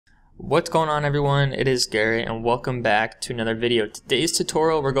What's going on, everyone? It is Garrett and welcome back to another video. Today's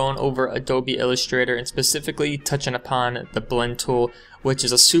tutorial we're going over Adobe Illustrator and specifically touching upon the blend tool, which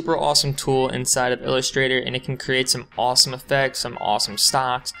is a super awesome tool inside of Illustrator, and it can create some awesome effects, some awesome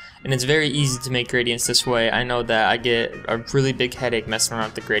stocks, and it's very easy to make gradients this way. I know that I get a really big headache messing around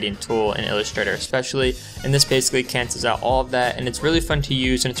with the gradient tool in Illustrator especially, and this basically cancels out all of that, and it's really fun to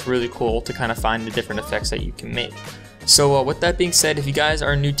use and it's really cool to kind of find the different effects that you can make. So with that being said, if you guys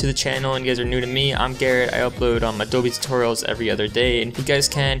are new to the channel and you guys are new to me, I'm Garrett. I upload Adobe tutorials every other day, and if you guys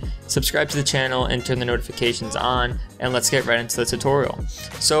can, subscribe to the channel and turn the notifications on, and let's get right into the tutorial.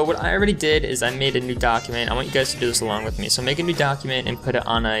 So what I already did is I made a new document. I want you guys to do this along with me. So make a new document and put it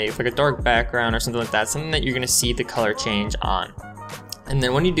on like a dark background or something like that, something that you're going to see the color change on. And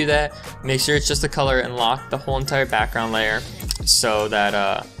then when you do that, make sure it's just the color and lock the whole entire background layer so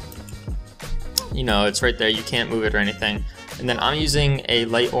that you know, it's right there, you can't move it or anything. And then I'm using a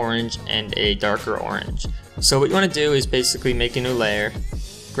light orange and a darker orange. So what you want to do is basically make a new layer,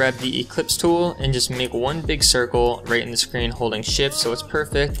 grab the ellipse tool and just make one big circle right in the screen holding shift so it's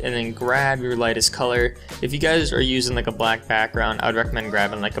perfect, and then grab your lightest color. If you guys are using like a black background, I would recommend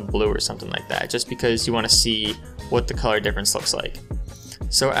grabbing like a blue or something like that, just because you want to see what the color difference looks like.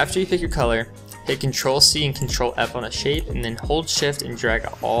 So after you pick your color, hit Control C and Control F on a shape, and then hold shift and drag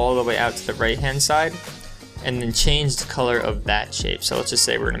it all the way out to the right hand side, and then change the color of that shape. So let's just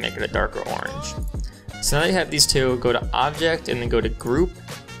say we're going to make it a darker orange. So now that you have these two, go to Object and then go to Group,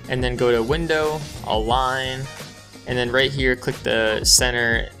 and then go to Window, Align, and then right here click the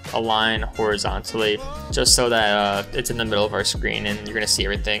center, Align horizontally, just so that it's in the middle of our screen and you're going to see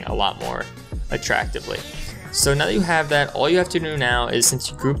everything a lot more attractively. So now that you have that, all you have to do now is,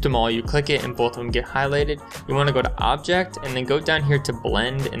 since you grouped them all, you click it and both of them get highlighted. You want to go to Object and then go down here to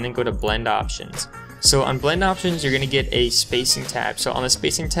Blend and then go to Blend Options. So on Blend Options, you're going to get a spacing tab. So on the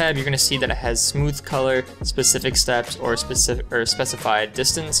spacing tab, you're going to see that it has smooth color, specific steps, or specified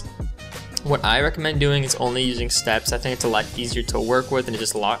distance. What I recommend doing is only using steps. I think it's a lot easier to work with and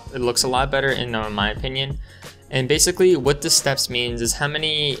it looks a lot better in my opinion. And basically what the steps means is how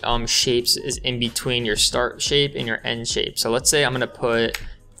many shapes is in between your start shape and your end shape. So let's say I'm going to put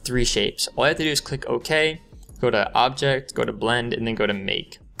 3 shapes. All I have to do is click OK, go to Object, go to Blend, and then go to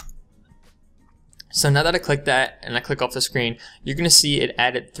Make. So now that I click that and I click off the screen, you're going to see it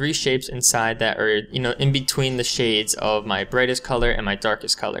added 3 shapes inside that are, in between the shades of my brightest color and my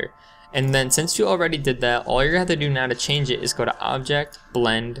darkest color. And then since you already did that, all you're going to have to do now to change it is go to Object,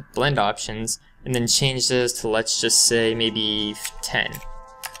 Blend, Blend Options, and then change this to, let's just say, maybe 10.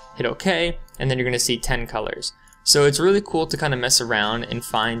 Hit OK, and then you're going to see 10 colors. So it's really cool to kind of mess around and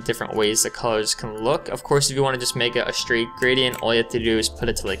find different ways the colors can look. Of course, if you want to just make it a straight gradient, all you have to do is put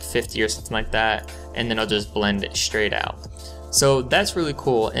it to like 50 or something like that, and then it'll just blend it straight out. So that's really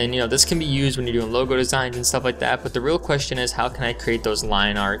cool, and this can be used when you're doing logo designs and stuff like that, but the real question is, how can I create those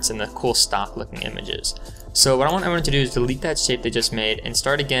line arts and the cool stock looking images? So what I want everyone to do is delete that shape they just made and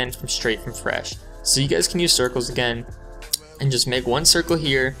start again from fresh. So you guys can use circles again and just make one circle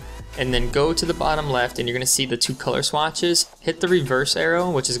here, and then go to the bottom left and you're going to see the 2 color swatches. Hit the reverse arrow,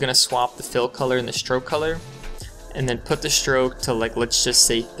 which is going to swap the fill color and the stroke color, and then put the stroke to, like, let's just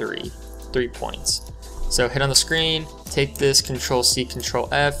say 3 points. So hit on the screen, take this, Control C, Control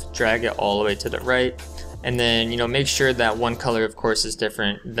F, drag it all the way to the right, and then make sure that one color of course is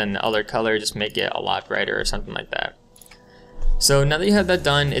different than the other color, just make it a lot brighter or something like that. So now that you have that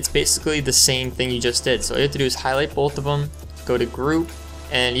done, it's basically the same thing you just did. So all you have to do is highlight both of them, go to Group,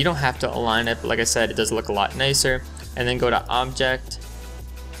 and you don't have to align it, but like I said, it does look a lot nicer, and then go to Object,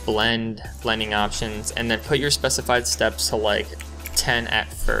 Blend, Blending Options, and then put your specified steps to like 10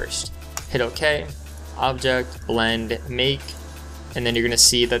 at first. Hit OK, Object, Blend, Make, and then you're going to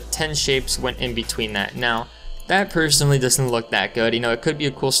see that 10 shapes went in between that. Now, that personally doesn't look that good. It could be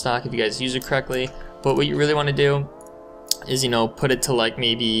a cool stock if you guys use it correctly, but what you really want to do is, put it to like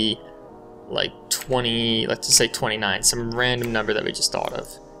maybe like 20, let's just say 29, some random number that we just thought of,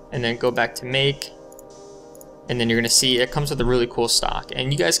 and then go back to Make, and then you're going to see it comes with a really cool stock.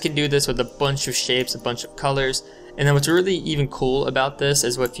 And you guys can do this with a bunch of shapes, a bunch of colors. And then what's really even cool about this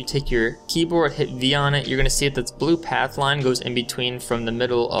is if you take your keyboard, hit V on it, you're going to see that this blue path line goes in between from the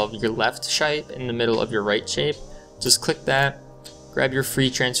middle of your left shape and the middle of your right shape. Just click that, grab your free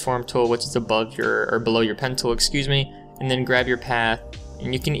transform tool, which is above or below your pen tool, excuse me, and then grab your path,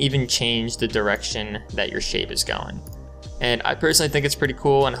 and you can even change the direction that your shape is going. And I personally think it's pretty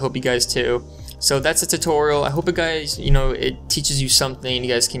cool, and I hope you guys too. So that's a tutorial. I hope it guys, it teaches you something. You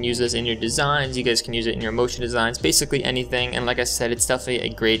guys can use this in your designs. You guys can use it in your motion designs, basically anything. And like I said, it's definitely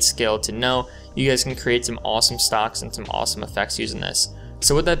a great skill to know. You guys can create some awesome stocks and some awesome effects using this.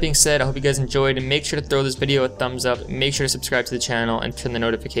 So with that being said, I hope you guys enjoyed, and make sure to throw this video a thumbs up, make sure to subscribe to the channel and turn the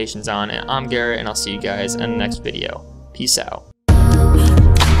notifications on. And I'm Garrett, and I'll see you guys in the next video. Peace out.